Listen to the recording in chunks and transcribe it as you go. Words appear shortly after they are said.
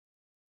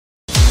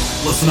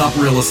Listen up,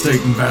 real estate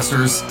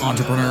investors,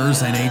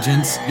 entrepreneurs, and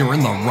agents. You're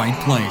in the right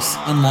place.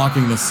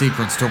 Unlocking the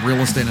secrets to real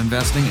estate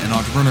investing and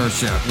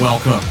entrepreneurship.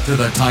 Welcome to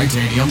the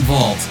Titanium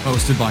Vault,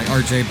 hosted by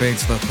RJ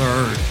Bates III.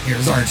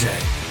 Here's RJ.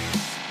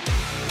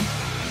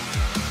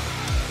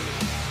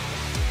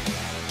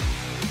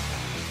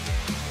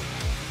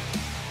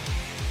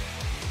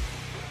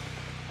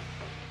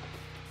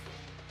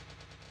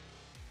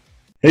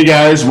 Hey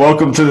guys,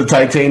 welcome to the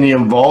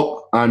Titanium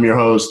Vault. I'm your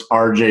host,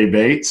 RJ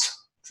Bates.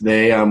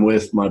 Today I'm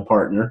with my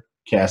partner,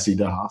 Cassie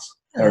DeHaas.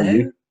 How are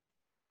you?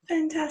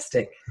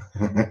 Fantastic.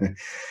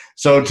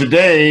 So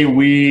today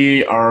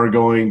we are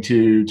going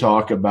to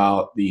talk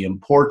about the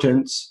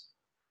importance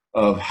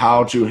of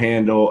how to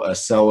handle a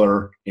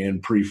seller in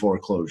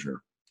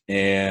pre-foreclosure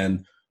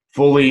and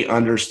fully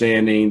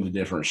understanding the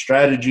different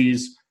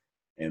strategies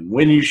and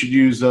when you should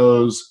use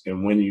those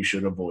and when you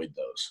should avoid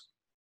those.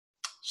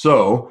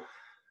 So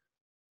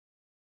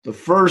the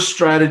first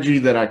strategy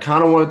that I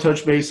kind of want to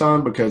touch base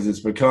on, because it's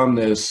become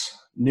this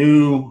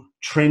new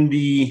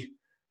trendy,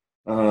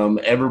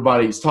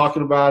 everybody's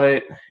talking about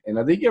it, and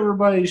I think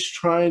everybody's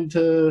trying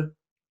to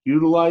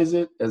utilize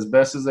it as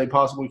best as they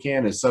possibly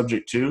can, is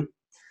Subject to.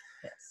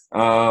 Yes.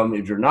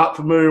 If you're not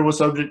familiar with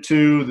Subject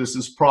to, this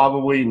is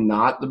probably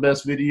not the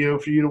best video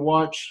for you to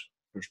watch.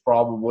 There's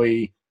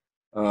probably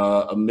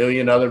a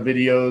million other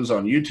videos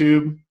on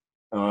YouTube.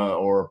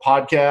 Or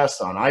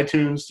podcasts on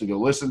iTunes to go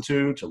listen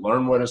to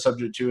learn what a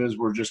Subject to is.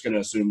 We're just going to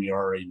assume you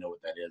already know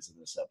what that is in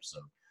this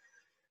episode.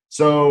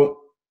 So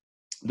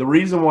the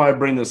reason why I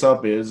bring this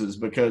up is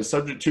because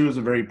Subject to is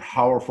a very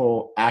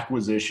powerful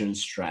acquisition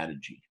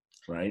strategy,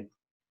 right?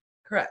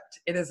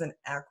 Correct. It is an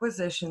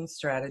acquisition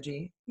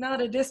strategy, not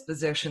a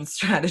disposition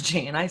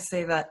strategy. And I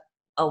say that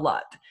a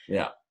lot.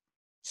 Yeah.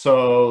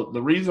 So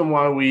the reason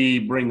why we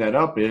bring that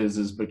up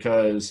is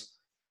because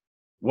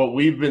what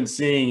we've been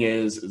seeing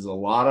is a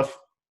lot of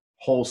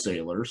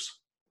wholesalers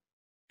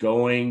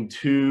going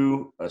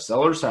to a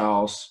seller's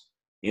house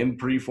in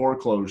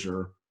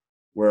pre-foreclosure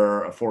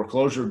where a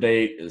foreclosure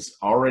date is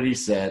already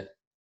set,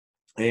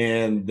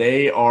 and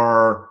they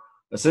are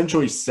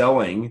essentially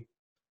selling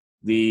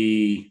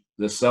the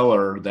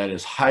seller that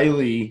is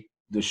highly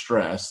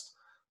distressed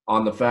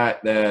on the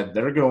fact that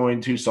they're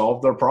going to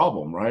solve their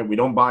problem, right? We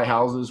don't buy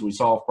houses, we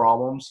solve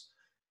problems.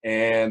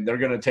 And they're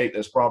going to take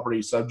this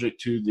property subject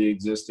to the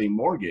existing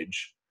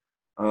mortgage.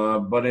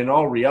 But in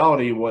all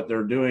reality, what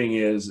they're doing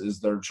is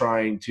they're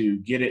trying to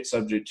get it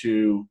subject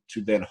to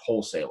then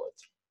wholesale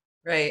it.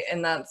 Right.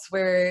 And that's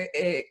where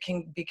it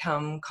can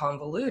become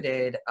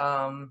convoluted.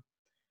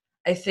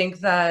 I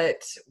think that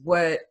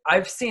what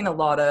I've seen a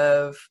lot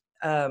of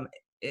that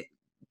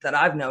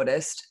I've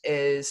noticed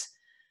is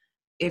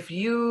if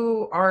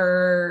you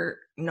are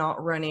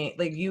not running,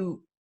 like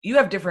you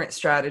have different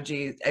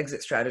strategies,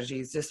 exit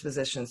strategies,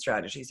 disposition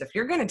strategies. If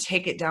you're going to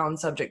take it down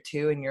subject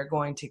to and you're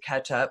going to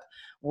catch up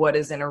what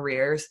is in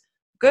arrears,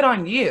 good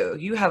on you.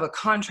 You have a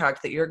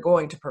contract that you're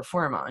going to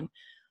perform on.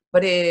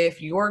 But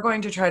if you're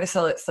going to try to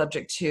sell it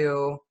subject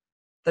to,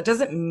 that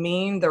doesn't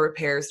mean the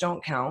repairs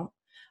don't count.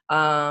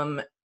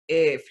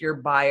 If your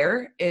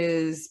buyer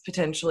is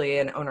potentially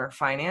an owner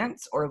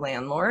finance or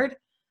landlord,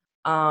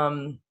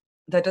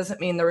 that doesn't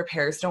mean the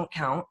repairs don't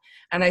count.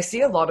 And I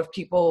see a lot of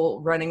people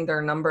running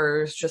their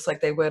numbers just like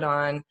they would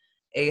on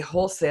a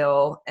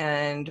wholesale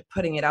and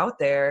putting it out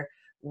there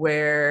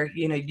where,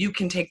 you know, you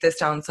can take this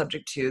down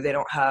subject to. They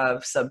don't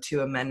have sub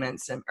to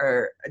amendments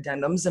or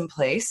addendums in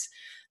place.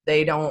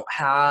 They don't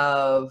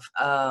have,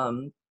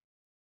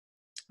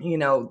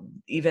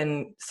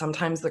 even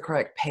sometimes the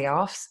correct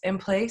payoffs in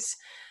place.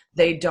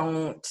 They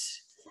don't,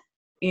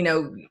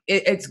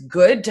 it's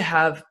good to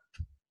have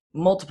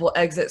multiple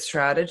exit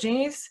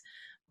strategies.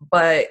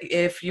 But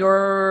if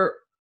you're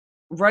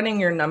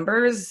running your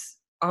numbers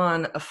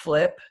on a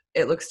flip,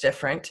 it looks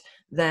different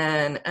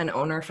than an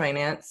owner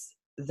finance,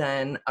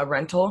 than a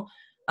rental,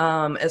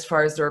 as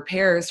far as the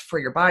repairs for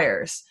your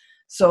buyers.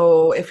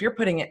 So if you're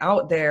putting it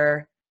out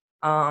there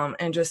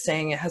and just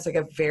saying it has like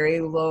a very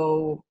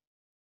low,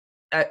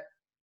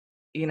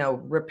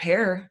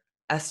 repair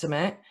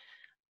estimate,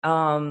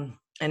 and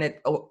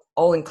it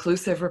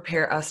all-inclusive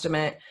repair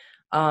estimate,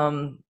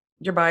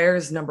 your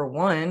buyers, number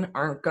one,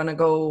 aren't going to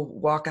go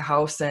walk a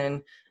house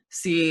and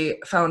see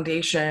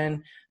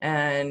foundation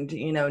and,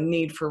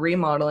 need for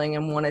remodeling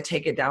and want to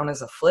take it down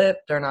as a flip.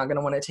 They're not going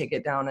to want to take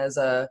it down as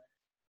an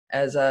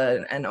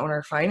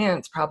owner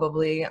finance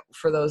probably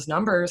for those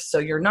numbers. So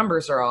your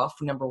numbers are off,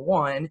 number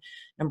one.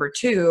 Number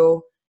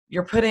two,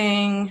 you're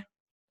putting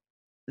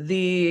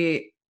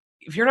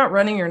if you're not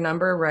running your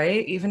number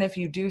right, even if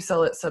you do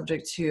sell it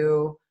subject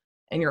to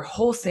and you're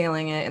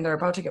wholesaling it and they're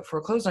about to get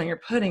foreclosed on,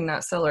 you're putting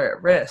that seller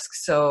at risk.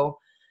 So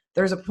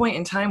there's a point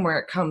in time where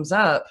it comes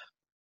up,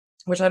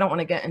 which I don't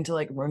want to get into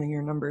like running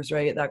your numbers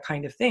right, that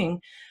kind of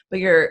thing. But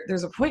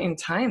there's a point in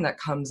time that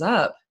comes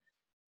up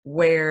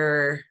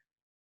where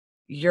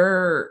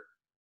you're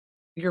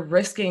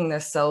risking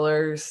the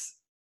sellers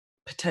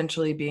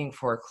potentially being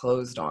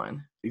foreclosed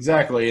on.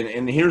 Exactly.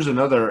 And here's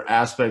another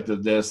aspect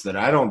of this that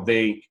I don't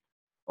think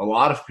a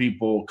lot of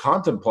people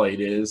contemplate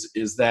is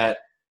that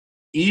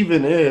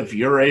even if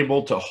you're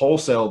able to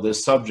wholesale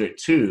this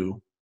subject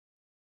to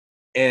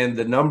and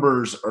the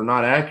numbers are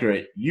not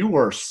accurate, you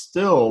are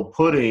still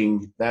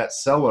putting that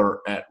seller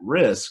at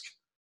risk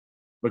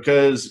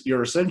because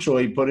you're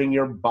essentially putting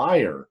your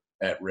buyer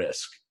at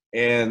risk.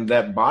 And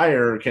that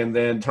buyer can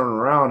then turn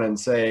around and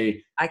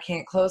say, I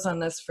can't close on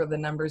this for the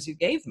numbers you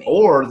gave me.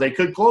 or they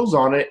could close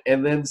on it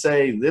and then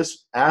say,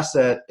 this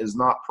asset is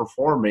not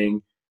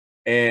performing.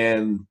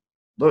 And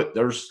look,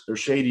 there's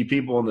shady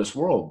people in this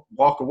world.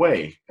 Walk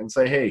away and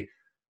say, hey,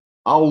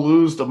 I'll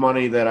lose the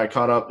money that I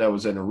caught up that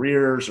was in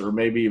arrears, or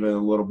maybe even a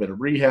little bit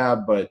of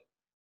rehab, but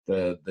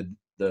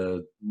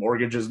the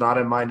mortgage is not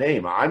in my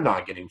name. I'm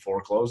not getting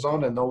foreclosed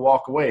on, and they'll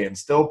walk away and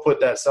still put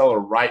that seller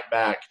right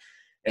back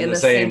in the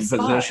same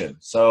position.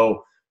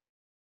 So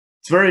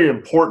it's very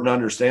important to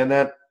understand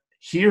that.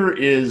 Here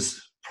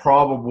is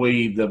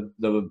probably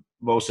the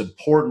most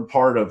important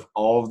part of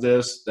all of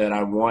this that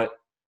I want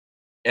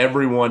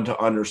everyone to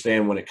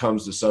understand when it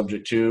comes to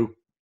subject to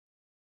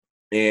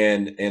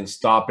and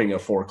stopping a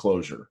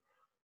foreclosure.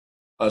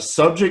 A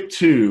subject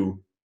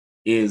to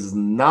is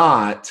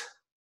not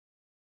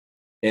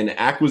an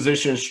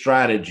acquisition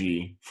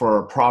strategy for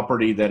a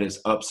property that is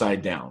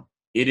upside down.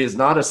 It is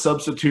not a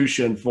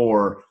substitution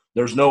for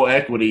there's no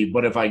equity,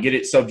 but if I get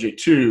it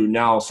subject to,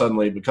 now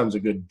suddenly it becomes a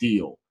good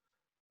deal.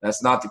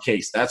 That's not the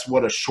case. That's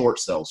what a short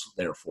sale's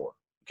there for,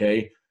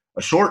 okay?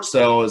 A short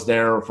sale is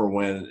there for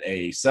when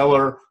a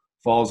seller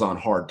falls on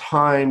hard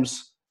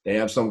times, they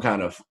have some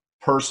kind of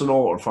personal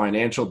or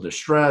financial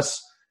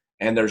distress,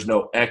 and there's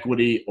no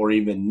equity or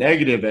even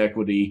negative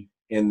equity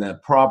in the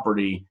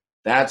property.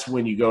 That's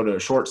when you go to a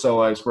short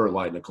sale expert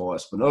like Nicole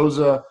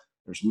Espinoza.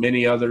 There's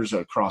many others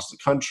across the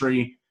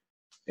country,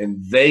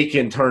 and they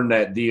can turn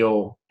that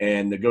deal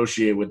and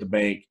negotiate with the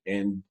bank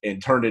and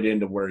turn it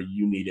into where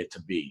you need it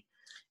to be.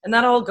 And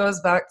that all goes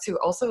back to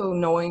also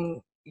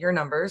knowing your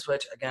numbers,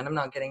 which again, I'm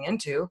not getting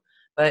into,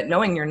 but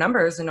knowing your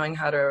numbers and knowing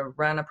how to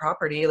run a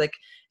property. Like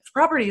if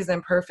property is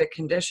in perfect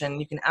condition,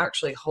 you can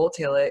actually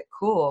wholesale it.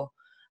 Cool.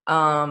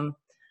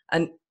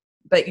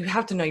 But you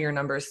have to know your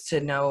numbers to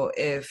know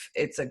if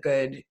it's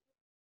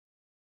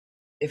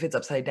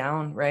upside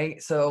down,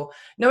 right? So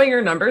knowing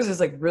your numbers is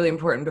like really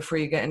important before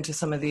you get into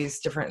some of these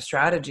different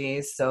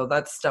strategies. So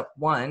that's step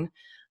one.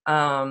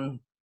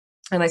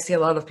 And I see a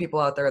lot of people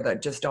out there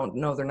that just don't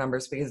know their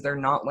numbers because they're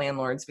not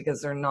landlords,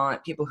 because they're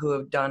not people who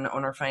have done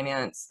owner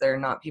finance. They're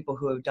not people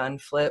who have done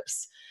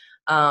flips.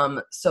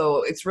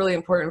 So it's really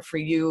important for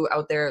you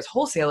out there as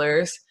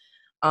wholesalers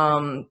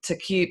to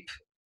keep,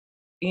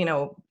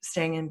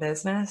 staying in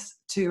business,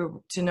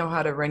 to know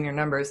how to run your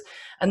numbers.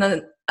 And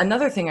then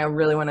another thing I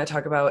really want to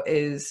talk about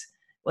is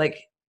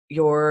like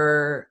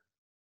your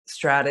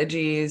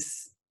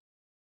strategies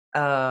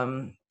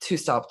to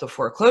stop the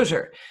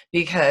foreclosure.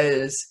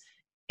 Because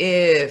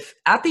if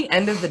at the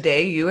end of the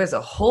day, you as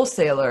a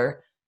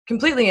wholesaler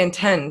completely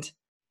intend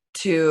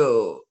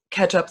to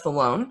catch up the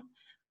loan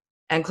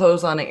and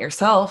close on it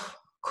yourself,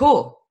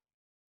 cool.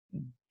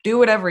 Do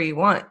whatever you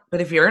want. But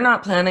if you're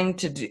not planning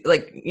to do,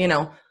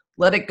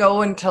 let it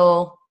go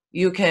until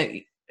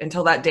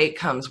that date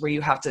comes where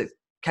you have to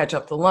catch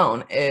up the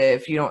loan.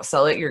 If you don't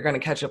sell it, you're going to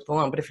catch up the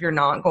loan. But if you're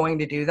not going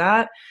to do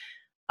that,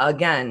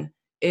 again,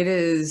 it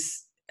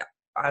is,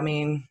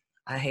 I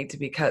hate to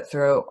be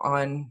cutthroat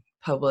on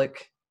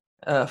public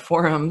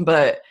forum,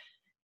 but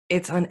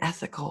it's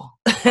unethical.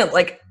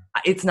 Like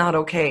it's not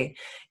okay.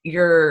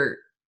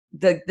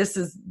 This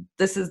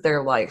is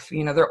their life.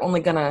 They're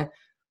only gonna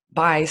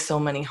buy so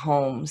many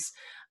homes.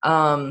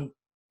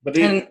 But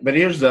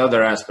here's the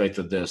other aspect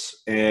of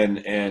this,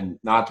 and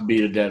not to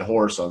beat a dead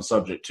horse on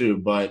subject to,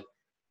 but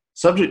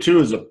subject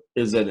to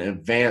is an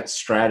advanced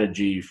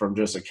strategy from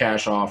just a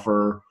cash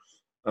offer.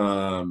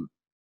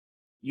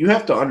 You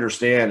have to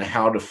understand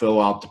how to fill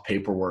out the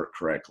paperwork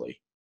correctly.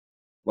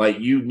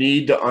 Like you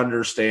need to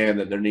understand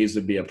that there needs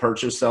to be a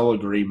purchase sale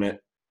agreement.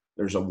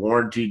 There's a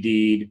warranty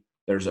deed.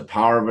 There's a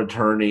power of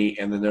attorney.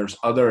 And then there's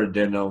other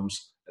addendums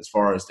as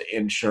far as the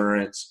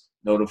insurance,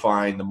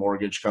 notifying the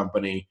mortgage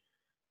company.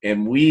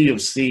 And we have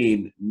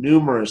seen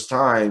numerous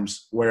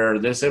times where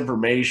this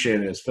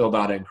information is filled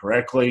out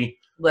incorrectly.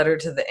 Letter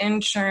to the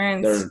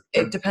insurance.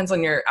 It depends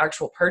on your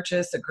actual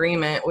purchase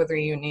agreement, whether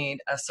you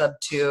need a sub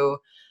to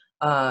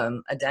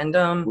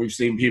addendum. We've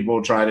seen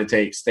people try to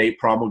take state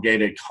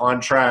promulgated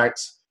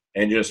contracts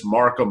and just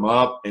mark them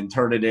up and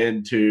turn it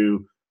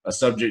into a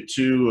subject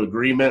to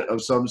agreement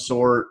of some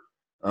sort,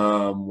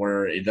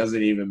 where it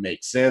doesn't even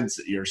make sense.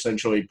 You're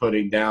essentially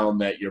putting down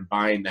that you're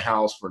buying the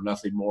house for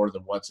nothing more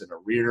than what's in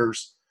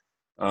arrears.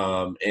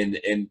 And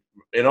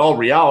in all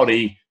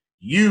reality,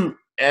 you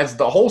as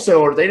the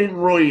wholesaler, they didn't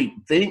really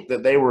think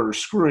that they were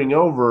screwing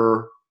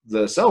over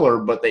the seller,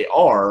 but they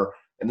are.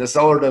 And the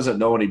seller doesn't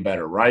know any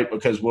better, right?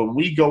 Because when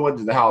we go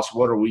into the house,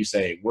 what are we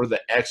saying? We're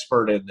the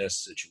expert in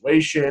this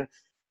situation,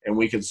 and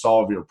we can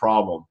solve your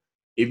problem.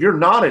 If you're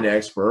not an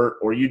expert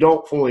or you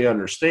don't fully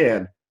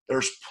understand,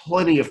 there's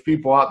plenty of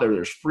people out there.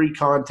 There's free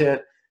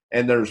content,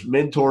 and there's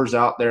mentors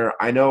out there.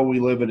 I know we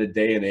live in a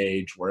day and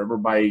age where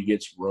everybody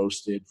gets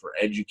roasted for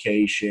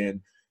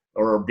education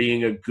or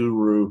being a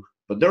guru,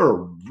 but there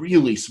are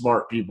really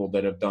smart people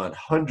that have done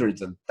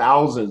hundreds and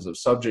thousands of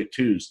subject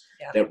twos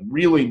that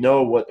really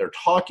know what they're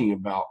talking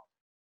about,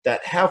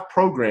 that have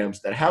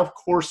programs, that have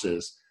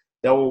courses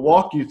that will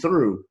walk you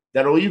through,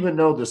 that will even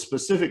know the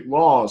specific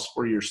laws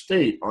for your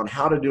state on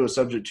how to do a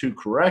subject two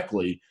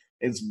correctly.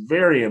 It's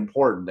very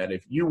important that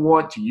if you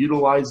want to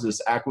utilize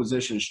this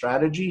acquisition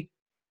strategy,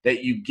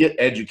 that you get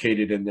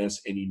educated in this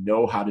and you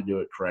know how to do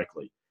it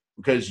correctly,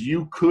 because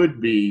you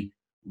could be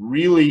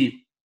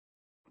really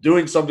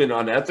doing something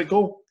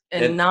unethical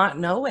and not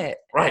know it.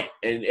 Right.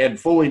 And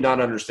fully not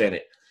understand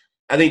it.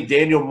 I think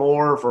Daniel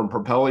Moore from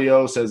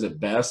Propelio says it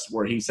best,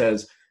 where he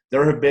says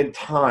there have been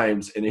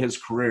times in his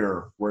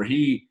career where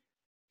he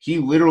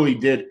literally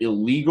did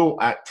illegal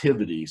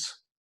activities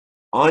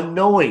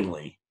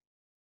unknowingly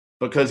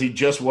because he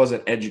just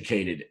wasn't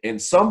educated.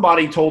 And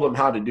somebody told him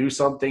how to do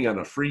something on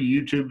a free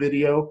YouTube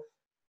video,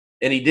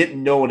 and he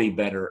didn't know any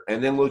better.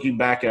 And then looking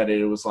back at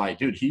it, it was like,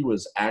 dude, he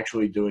was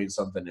actually doing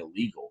something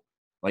illegal.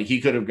 Like,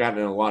 he could have gotten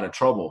in a lot of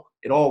trouble.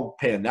 It all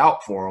panned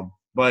out for him,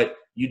 but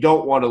you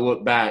don't want to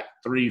look back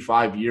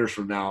 3-5 years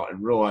from now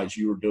and realize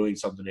you were doing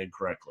something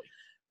incorrectly.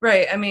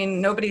 Right. I mean,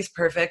 nobody's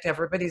perfect.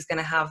 Everybody's going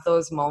to have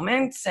those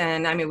moments.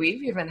 And I mean,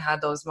 we've even had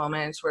those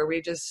moments where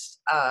we just,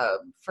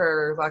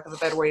 for lack of a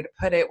better way to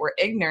put it, we're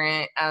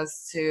ignorant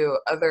as to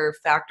other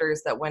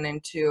factors that went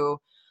into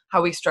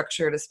how we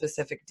structured a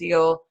specific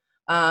deal.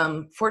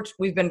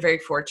 We've been very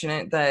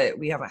fortunate that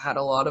we haven't had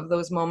a lot of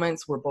those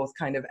moments. We're both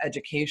kind of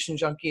education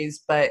junkies,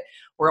 but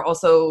we're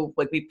also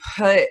like, we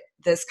put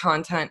this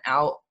content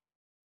out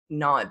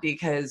not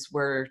because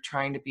we're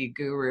trying to be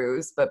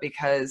gurus, but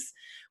because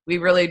we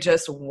really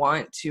just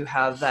want to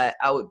have that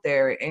out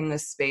there in the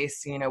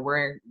space. You know,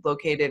 we're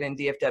located in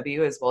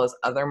DFW as well as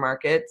other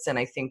markets. And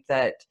I think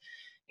that,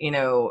 you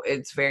know,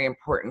 it's very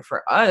important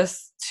for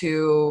us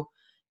to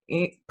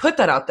put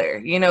that out there.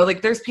 You know,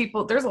 like there's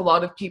a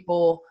lot of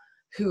people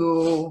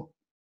who,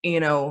 you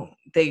know,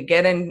 they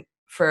get in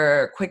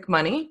for quick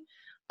money.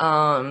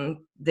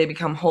 They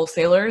become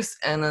wholesalers,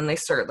 and then they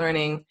start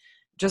learning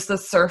just the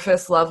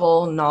surface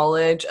level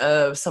knowledge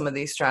of some of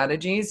these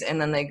strategies. And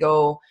then they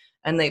go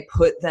and they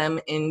put them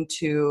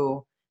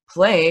into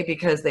play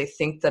because they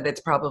think that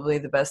it's probably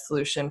the best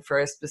solution for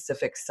a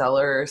specific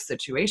seller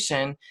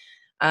situation.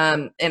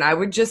 And I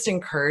would just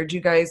encourage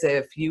you guys,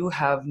 if you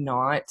have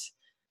not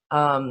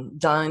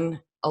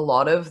done a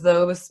lot of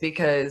those,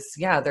 because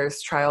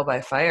there's trial by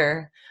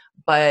fire,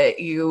 but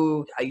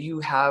you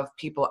have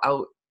people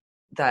out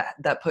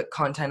that put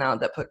content out,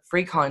 that put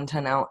free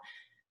content out.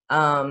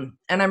 And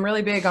I'm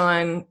really big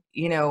on,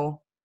 you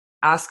know,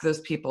 ask those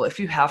people if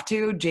you have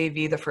to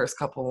JV the first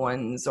couple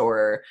ones,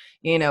 or,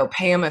 you know,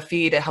 pay them a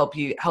fee to help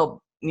you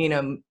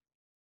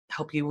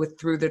with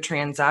through the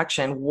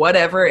transaction,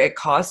 whatever it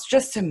costs,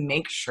 just to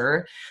make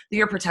sure that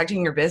you're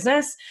protecting your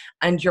business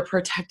and you're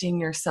protecting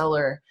your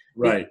seller.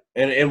 Right.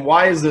 And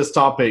why is this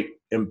topic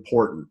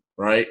important,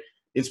 right?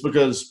 It's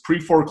because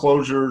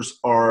pre-foreclosures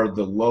are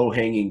the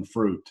low-hanging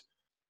fruit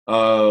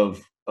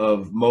of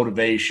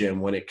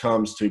motivation when it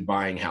comes to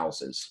buying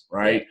houses,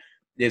 right?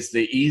 It's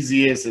the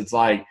easiest. It's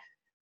like,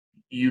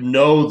 you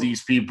know,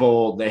 these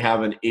people, they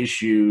have an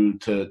issue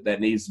that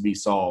needs to be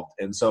solved.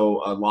 And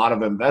so a lot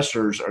of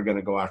investors are going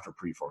to go after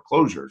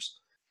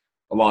pre-foreclosures.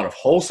 A lot of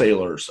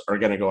wholesalers are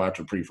going to go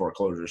after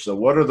pre-foreclosures. So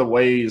what are the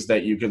ways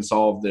that you can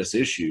solve this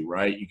issue,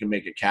 right? You can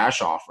make a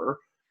cash offer,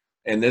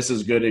 and this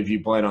is good if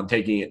you plan on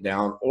taking it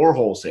down or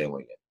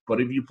wholesaling it. But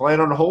if you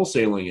plan on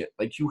wholesaling it,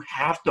 like, you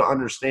have to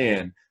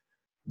understand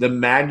the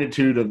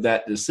magnitude of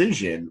that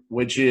decision,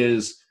 which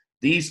is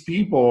these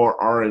people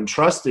are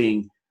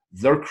entrusting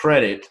their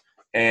credit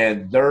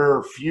and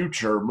their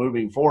future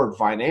moving forward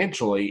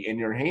financially in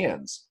your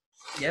hands.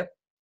 Yep.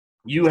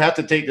 You have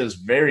to take this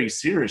very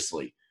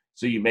seriously.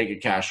 So you make a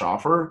cash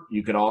offer.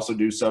 You can also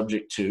do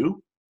subject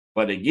to.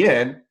 But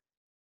again,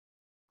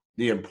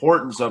 the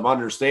importance of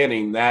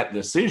understanding that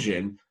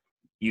decision,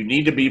 you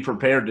need to be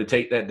prepared to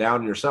take that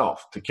down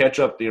yourself, to catch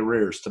up the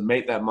arrears, to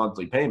make that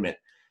monthly payment.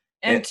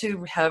 And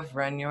to have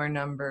run your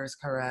numbers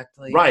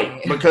correctly.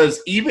 Right.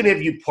 Because even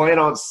if you plan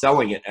on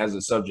selling it as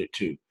a subject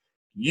to,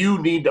 you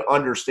need to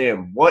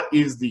understand what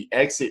is the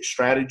exit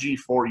strategy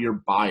for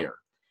your buyer.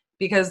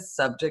 Because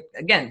subject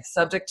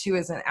to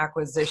is an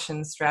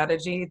acquisition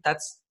strategy.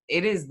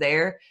 It is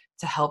there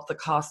to help the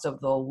cost of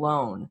the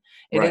loan.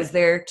 It is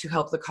there to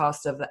help the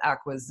cost of the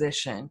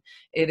acquisition.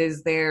 It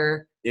is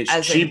there.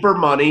 It's cheaper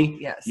money.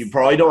 Yes. You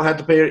probably don't have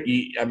to pay.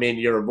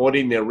 You're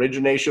avoiding the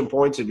origination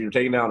points if you're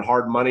taking out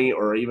hard money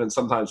or even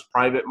sometimes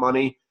private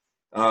money.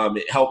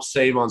 It helps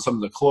save on some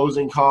of the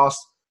closing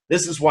costs.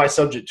 This is why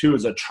subject to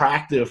is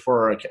attractive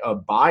for a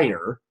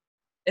buyer.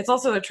 It's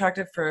also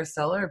attractive for a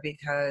seller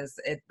because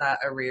that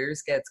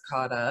arrears gets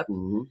caught up,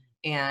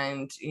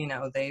 and, you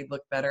know, they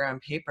look better on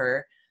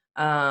paper.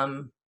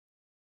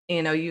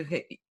 You know,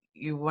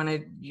 you want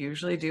to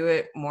usually do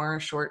it more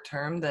short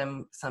term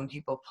than some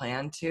people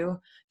plan to,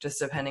 just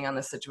depending on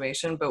the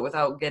situation. But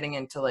without getting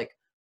into like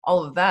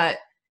all of that,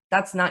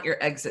 that's not your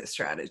exit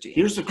strategy.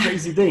 Here's the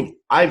crazy thing.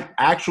 I've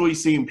actually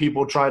seen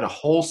people try to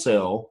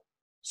wholesale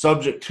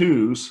subject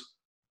twos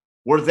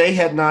where they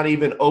had not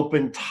even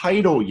opened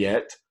title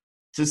yet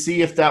to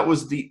see if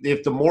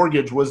the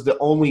mortgage was the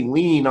only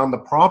lien on the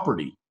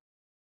property.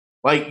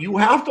 Like, you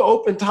have to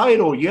open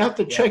title. You have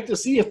to check to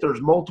see if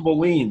there's multiple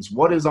liens.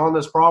 What is on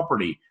this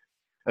property?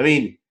 I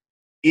mean,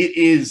 it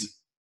is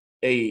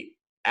a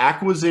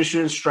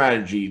acquisition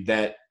strategy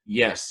that,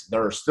 yes,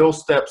 there are still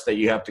steps that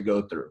you have to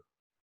go through.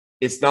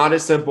 It's not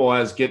as simple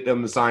as get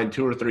them to sign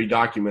 2 or 3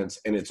 documents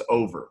and it's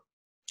over.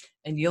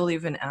 And you'll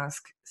even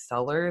ask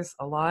sellers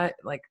a lot.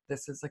 Like,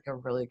 this is like a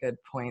really good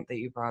point that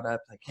you brought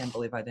up. I can't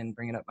believe I didn't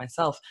bring it up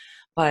myself.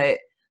 But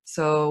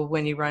so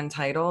when you run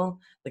title,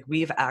 like,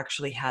 we've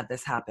actually had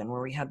this happen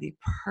where we had the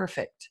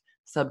perfect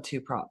sub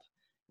 2 prop,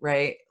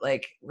 right?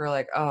 Like, we're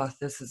like, oh,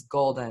 this is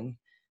golden.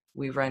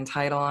 We run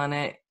title on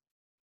it.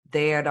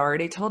 They had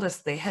already told us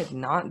they had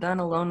not done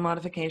a loan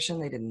modification.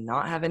 They did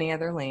not have any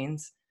other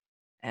liens.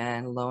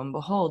 And lo and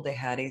behold, they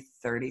had a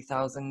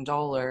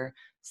 $30,000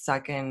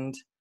 second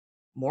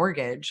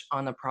mortgage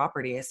on the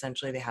property.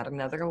 Essentially, they had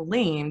another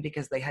lien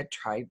because they had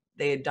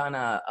done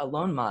a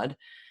loan mod,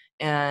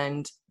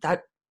 and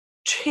that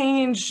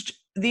changed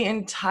the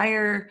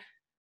entire,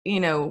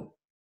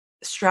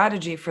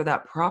 strategy for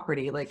that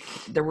property. Like,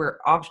 there were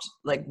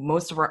like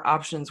most of our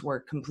options were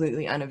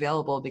completely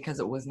unavailable because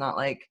it was not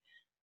like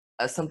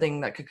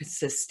something that could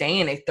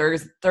sustain a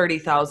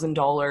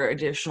 $30,000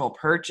 additional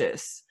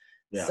purchase.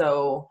 Yeah.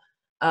 So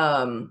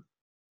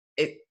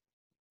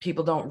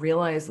people don't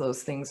realize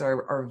those things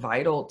are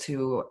vital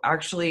to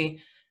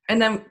actually.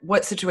 And then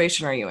what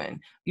situation are you in?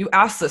 You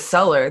ask the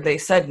seller, they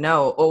said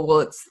no. Oh, well,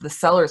 it's the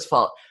seller's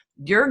fault.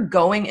 You're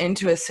going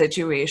into a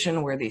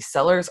situation where these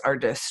sellers are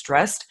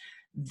distressed.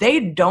 They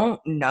don't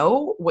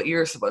know what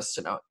you're supposed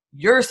to know.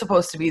 You're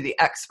supposed to be the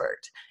expert.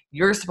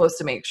 You're supposed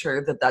to make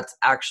sure that that's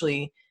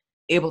actually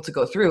able to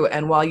go through.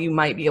 And while you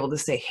might be able to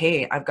say,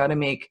 hey, I've got to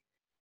make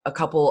a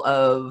couple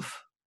of,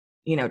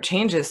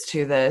 changes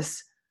to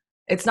this,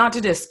 it's not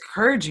to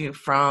discourage you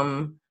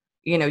from,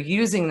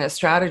 using this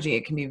strategy.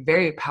 It can be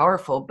very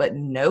powerful, but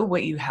know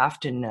what you have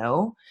to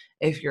know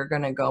if you're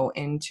going to go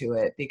into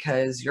it,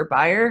 because your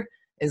buyer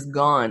is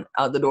gone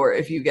out the door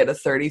if you get a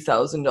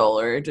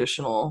 $30,000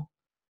 additional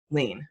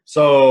lien.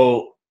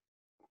 So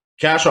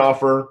cash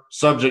offer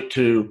subject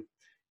to,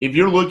 if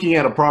you're looking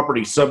at a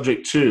property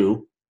subject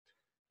to,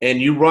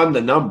 and you run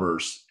the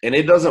numbers and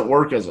it doesn't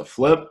work as a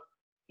flip,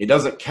 it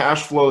doesn't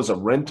cash flow as a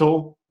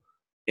rental,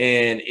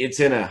 and it's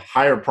in a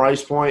higher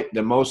price point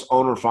than most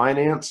owner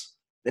finance,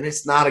 then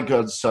it's not a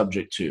good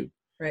subject to.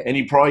 Right. And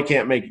you probably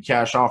can't make a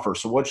cash offer.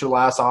 So what's your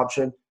last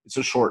option? It's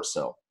a short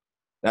sell.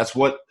 That's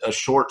what a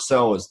short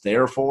sell is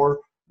there for.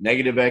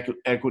 Negative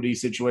equity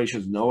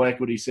situations, no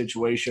equity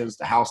situations,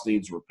 the house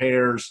needs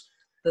repairs.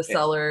 The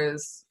seller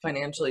is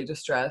financially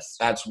distressed.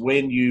 That's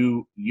when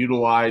you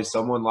utilize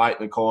someone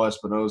like Nicole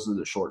Espinosa,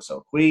 the short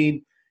sell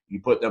queen. You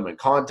put them in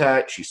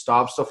contact. She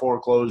stops the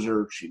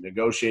foreclosure. She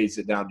negotiates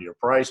it down to your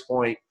price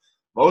point.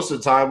 Most of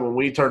the time when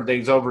we turn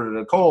things over to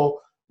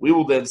Nicole, we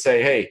will then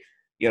say, hey,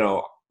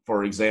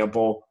 for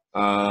example,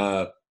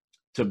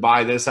 to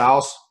buy this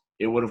house,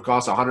 it would have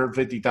cost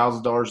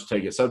 $150,000 to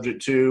take it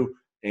subject to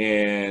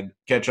and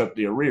catch up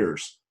the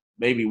arrears.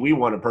 Maybe we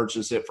want to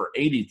purchase it for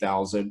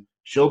 $80,000.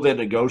 She'll then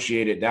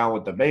negotiate it down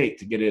with the bank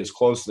to get it as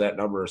close to that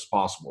number as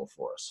possible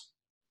for us.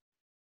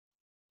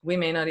 We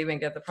may not even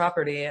get the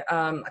property.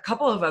 A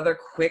couple of other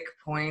quick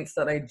points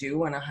that I do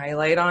want to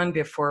highlight on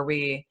before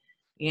we,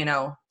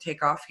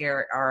 take off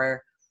here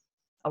are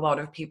a lot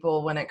of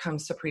people, when it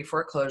comes to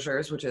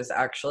pre-foreclosures, which is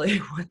actually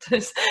what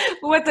this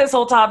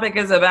whole topic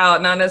is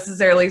about, not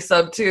necessarily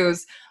sub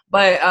twos,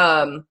 but,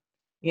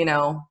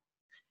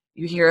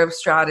 you hear of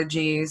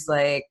strategies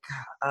like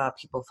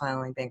people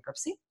filing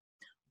bankruptcy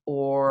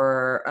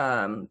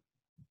or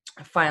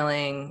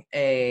filing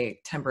a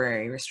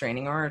temporary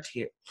restraining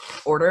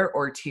order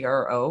or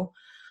TRO,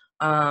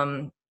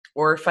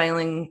 or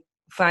filing.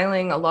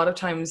 A lot of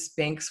times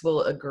banks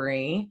will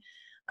agree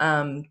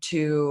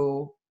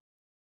to,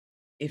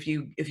 if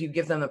you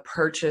give them a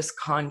purchase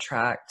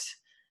contract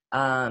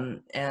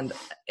and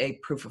a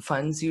proof of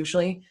funds,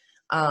 usually,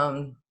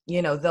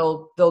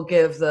 they'll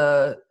give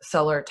the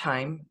seller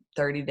time,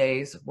 30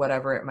 days,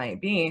 whatever it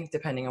might be,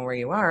 depending on where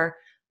you are.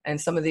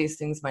 And some of these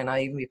things might not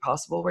even be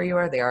possible where you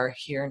are. They are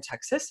here in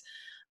Texas.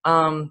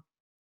 And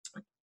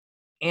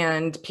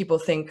people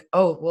think,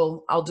 oh,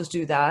 well, I'll just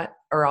do that,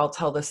 or I'll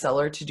tell the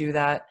seller to do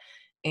that.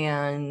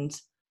 And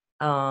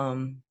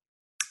then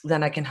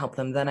I can help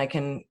them. Then I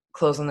can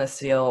close on this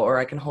deal, or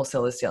I can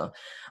wholesale this deal.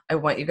 I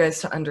want you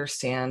guys to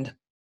understand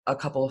a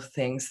couple of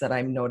things that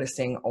I'm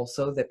noticing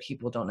also that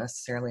people don't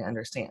necessarily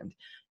understand.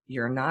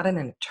 You're not an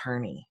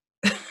attorney.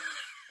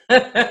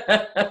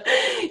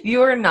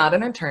 You are not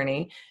an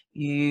attorney.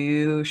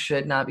 You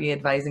should not be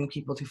advising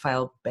people to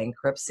file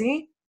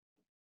bankruptcy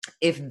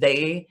if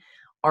they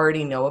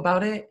already know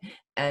about it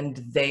and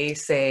they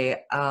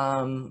say,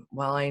 well,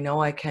 I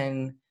know I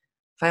can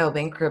file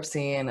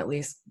bankruptcy and at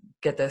least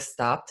get this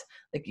stopped.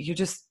 Like,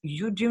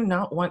 you do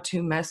not want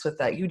to mess with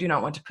that. You do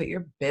not want to put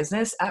your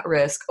business at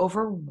risk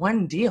over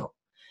one deal.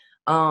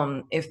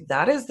 If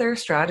that is their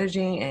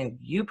strategy and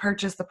you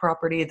purchase the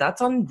property,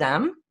 that's on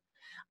them.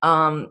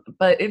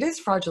 But it is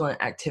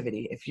fraudulent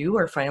activity. If you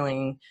are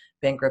filing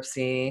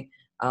bankruptcy,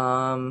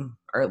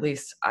 or at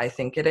least I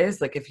think it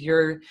is, like if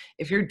you're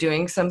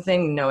doing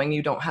something knowing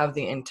you don't have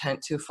the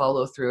intent to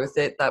follow through with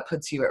it, that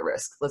puts you at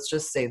risk. Let's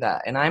just say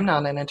that. And I'm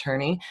not an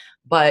attorney,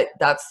 but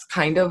that's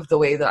kind of the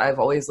way that I've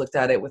always looked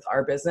at it with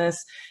our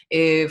business.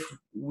 If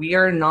we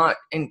are not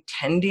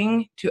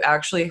intending to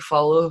actually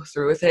follow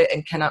through with it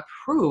and cannot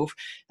prove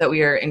that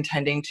we are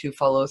intending to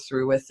follow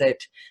through with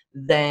it,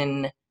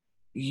 then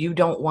you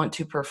don't want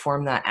to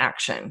perform that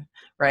action,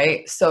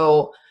 right?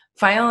 So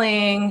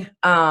filing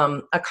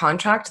a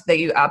contract that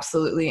you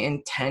absolutely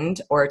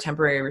intend, or a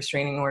temporary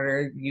restraining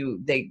order,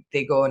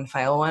 they go and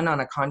file one on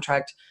a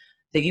contract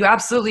that you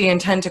absolutely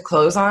intend to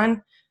close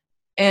on,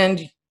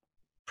 and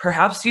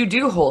perhaps you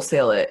do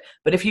wholesale it.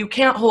 But if you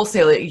can't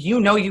wholesale it,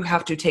 you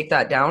have to take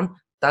that down.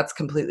 That's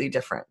completely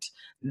different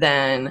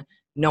than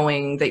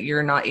knowing that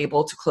you're not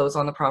able to close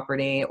on the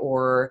property,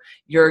 or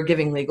you're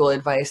giving legal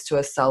advice to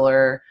a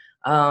seller.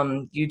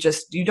 You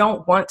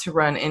don't want to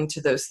run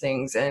into those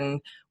things.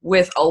 And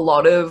with a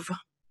lot of,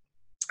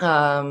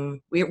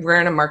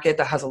 we're in a market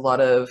that has a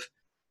lot of,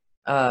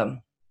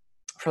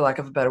 for lack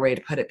of a better way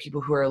to put it,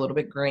 people who are a little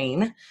bit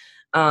green,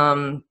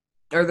 or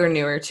they're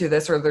newer to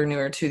this, or they're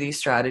newer to these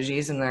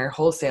strategies, and they're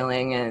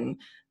wholesaling, and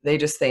they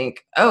just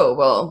think, oh,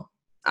 well,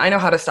 I know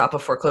how to stop a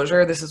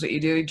foreclosure. This is what you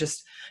do.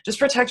 Just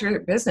protect your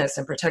business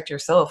and protect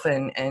yourself,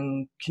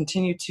 and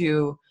continue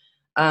to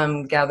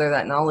gather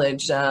that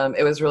knowledge.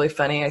 It was really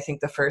funny. I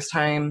think the first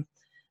time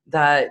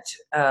that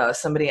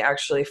somebody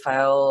actually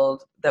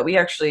filed, that we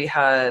actually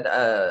had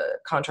a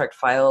contract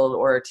filed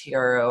or a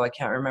TRO, I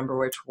can't remember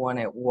which one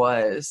it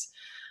was.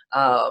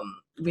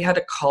 We had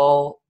to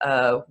call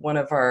one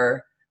of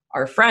our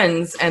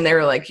friends, and they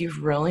were like,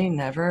 "You've really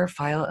never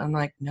filed?" I'm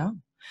like, "No,"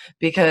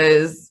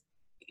 because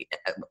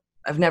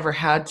I've never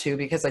had to,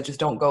 because I just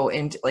don't go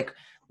into, like,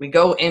 we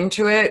go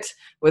into it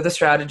with a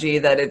strategy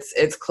that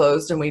it's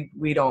closed, and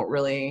we don't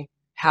really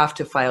have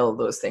to file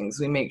those things.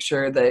 We make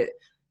sure that,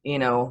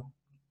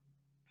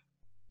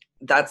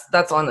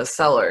 that's on the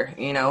seller,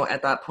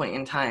 at that point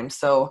in time.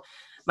 So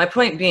my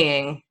point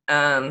being,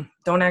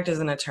 don't act as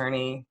an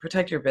attorney,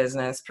 protect your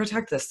business,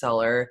 protect the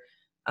seller,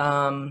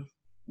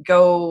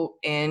 go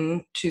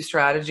into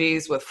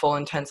strategies with full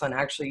intents on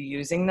actually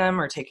using them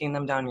or taking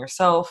them down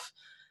yourself.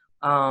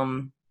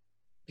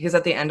 Because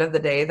at the end of the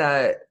day,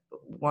 that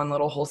one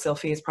little wholesale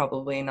fee is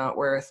probably not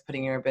worth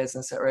putting your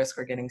business at risk,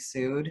 or getting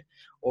sued,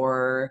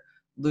 or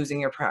losing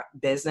your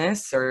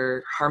business,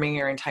 or harming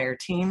your entire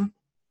team.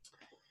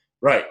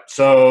 Right.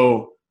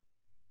 So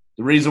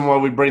the reason why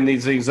we bring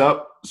these things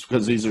up is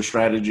because these are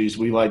strategies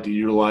we like to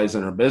utilize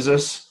in our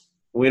business.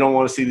 We don't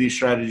want to see these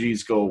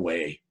strategies go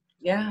away.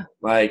 Yeah.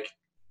 Like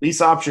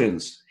lease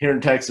options here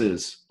in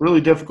Texas,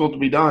 really difficult to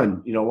be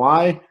done. You know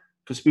why?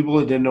 Because people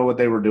that didn't know what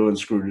they were doing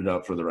screwed it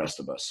up for the rest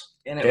of us.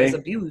 And it was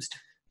abused.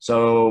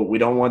 So we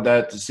don't want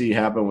that to see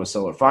happen with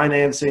seller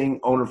financing,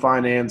 owner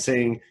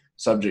financing,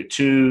 subject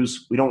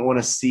twos. We don't want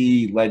to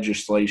see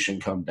legislation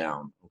come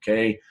down,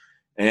 okay?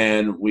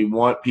 And we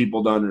want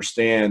people to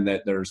understand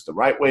that there's the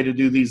right way to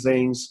do these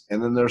things,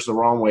 and then there's the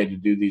wrong way to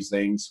do these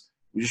things.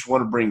 We just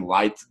want to bring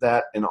light to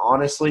that. And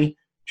honestly,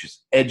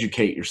 just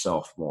educate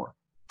yourself more.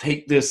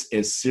 Take this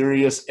as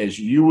serious as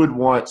you would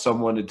want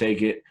someone to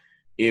take it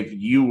if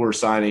you were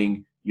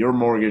signing your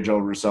mortgage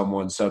over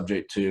someone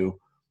subject to,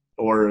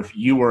 or if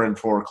you were in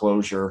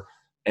foreclosure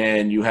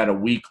and you had a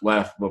week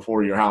left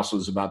before your house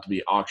was about to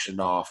be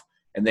auctioned off,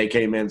 and they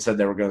came in and said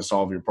they were going to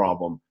solve your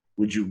problem.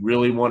 Would you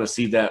really want to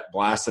see that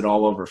blasted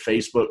all over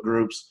Facebook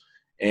groups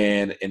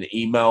and an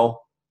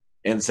email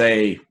and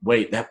say,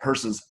 wait, that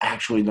person's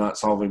actually not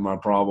solving my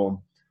problem.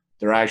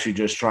 They're actually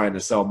just trying to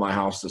sell my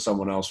house to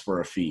someone else for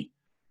a fee.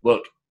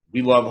 Look,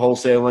 we love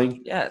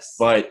wholesaling. Yes.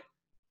 But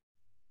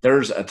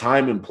there's a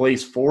time and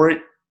place for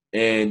it,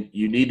 and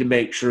you need to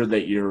make sure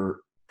that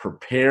you're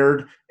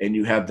prepared and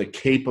you have the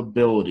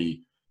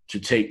capability to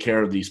take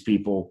care of these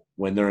people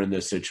when they're in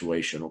this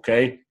situation,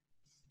 okay?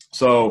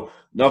 So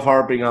enough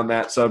harping on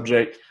that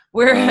subject.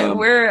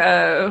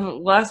 We're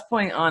last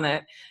point on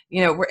it.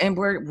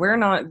 We're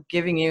not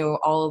giving you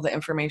all of the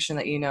information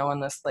that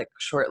on this like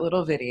short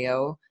little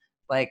video.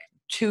 Like,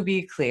 to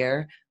be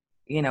clear,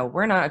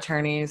 we're not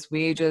attorneys.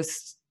 We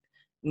just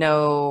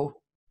know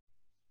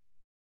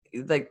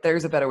like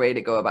there's a better way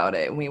to go about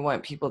it, and we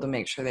want people to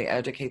make sure they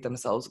educate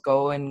themselves.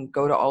 Go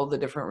to all the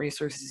different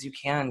resources you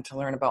can to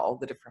learn about all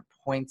the different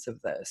points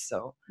of this.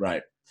 So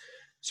right.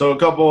 So a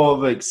couple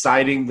of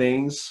exciting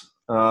things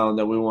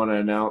that we want to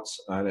announce.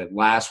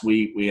 Last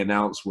week we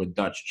announced with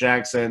Dutch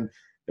Jackson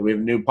that we have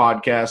a new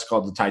podcast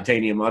called the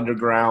Titanium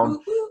Underground.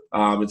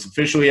 It's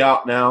officially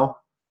out now.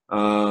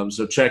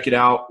 So check it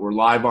out. We're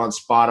live on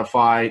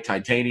Spotify,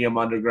 Titanium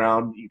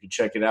Underground. You can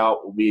check it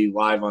out. We'll be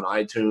live on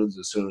iTunes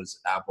as soon as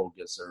Apple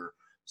gets their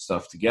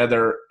stuff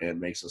together and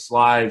makes us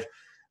live.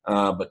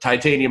 But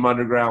Titanium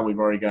Underground, we've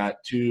already got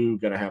 2,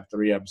 going to have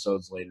 3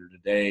 episodes later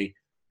today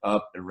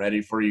up and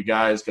ready for you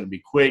guys. Going to be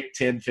quick,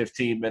 10,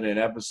 15-minute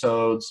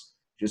episodes.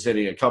 just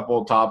hitting a couple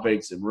of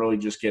topics and really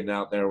just getting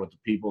out there with the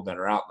people that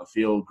are out in the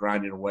field,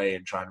 grinding away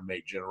and trying to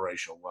make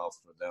generational wealth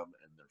for them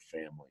and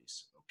their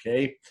families.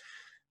 Okay.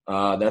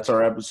 That's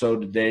our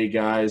episode today,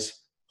 guys.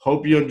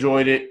 Hope you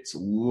enjoyed it. It's a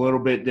little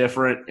bit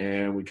different,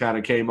 and we kind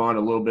of came on a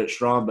little bit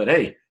strong, but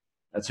hey,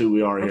 that's who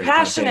we are here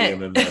at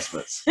Titanium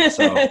Investments.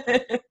 So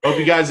hope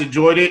you guys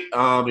enjoyed it.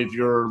 If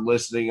you're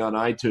listening on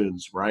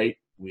iTunes, right,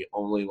 we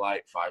only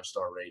like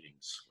 5-star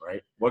ratings,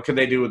 right? What can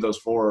they do with those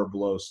 4 or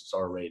below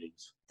star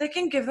ratings? They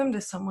can give them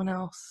to someone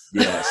else.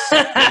 Yes,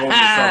 give them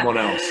to someone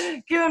else.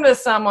 Give them to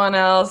someone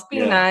else.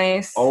 Be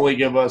nice. Only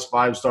give us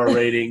 5-star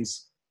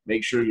ratings.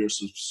 Make sure you're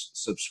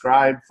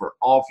subscribed for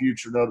all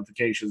future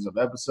notifications of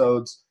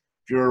episodes.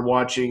 If you're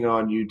watching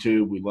on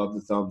YouTube, we love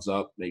the thumbs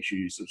up. Make sure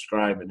you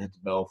subscribe and hit the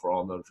bell for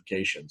all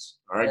notifications.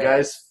 All right,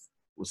 guys.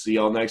 We'll see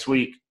y'all next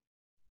week.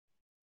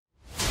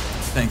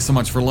 Thanks so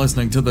much for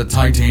listening to the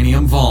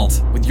Titanium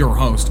Vault with your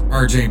host,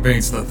 RJ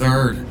Bates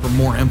III. For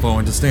more info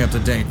and to stay up to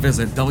date,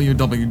 visit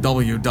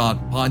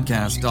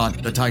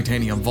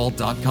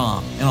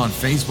www.podcast.thetitaniumvault.com and on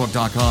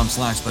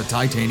facebook.com/The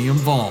Titanium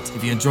Vault.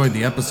 If you enjoyed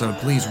the episode,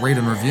 please rate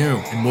and review,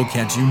 and we'll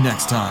catch you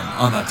next time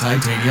on the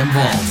Titanium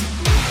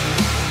Vault.